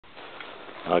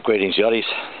Greetings, yachties.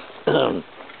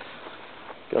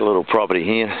 Got a little property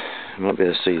here. You might be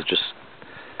able to see just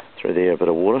through there a bit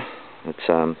of water. It's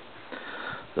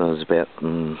about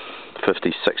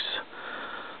 56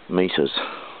 metres,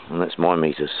 and that's my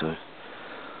metres, so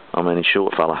I'm only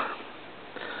short fella.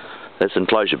 That's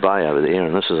Enclosure Bay over there,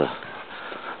 and this is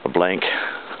a blank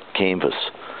canvas.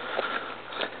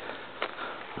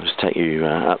 I'll just take you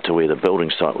up to where the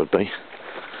building site would be.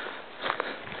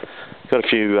 Got a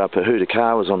few pahuta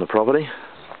kawas on the property.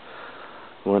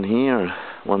 One here and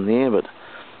one there, but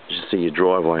you just see your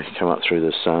driveway come up through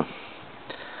this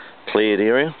cleared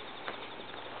area.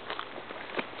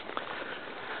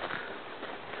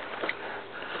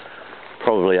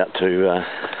 Probably up to,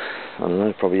 I don't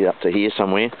know, probably up to here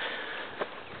somewhere.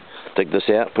 Dig this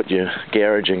out, put your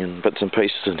garaging and bits and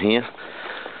pieces in here.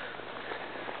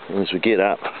 And as we get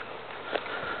up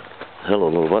the hill a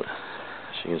little bit,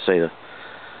 as you can see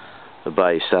the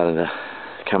bay starting to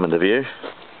come into view.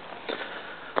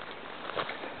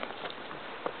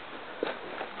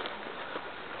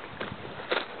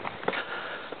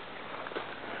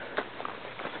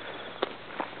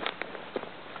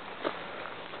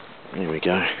 There we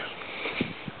go.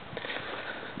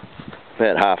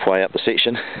 About halfway up the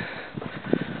section.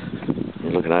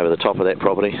 You're looking over the top of that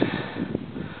property.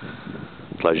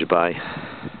 Enclosure Bay.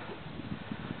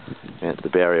 Out to the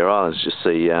barrier islands. Just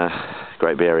see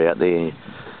Great Barrier out there. You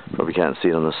probably can't see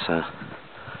it on this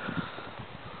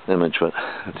image, but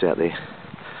it's out there.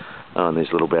 Oh, and there's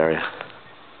a little barrier.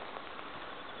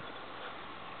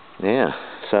 Yeah,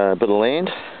 so a bit of land.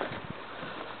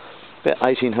 About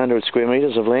 1,800 square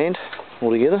metres of land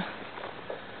altogether.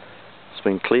 It's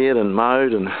been cleared and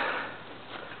mowed and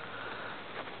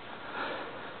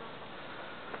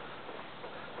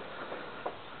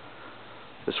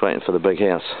just waiting for the big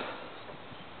house.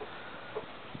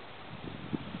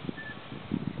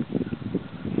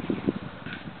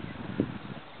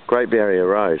 Great Barrier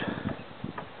Road,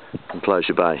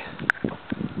 Enclosure Bay.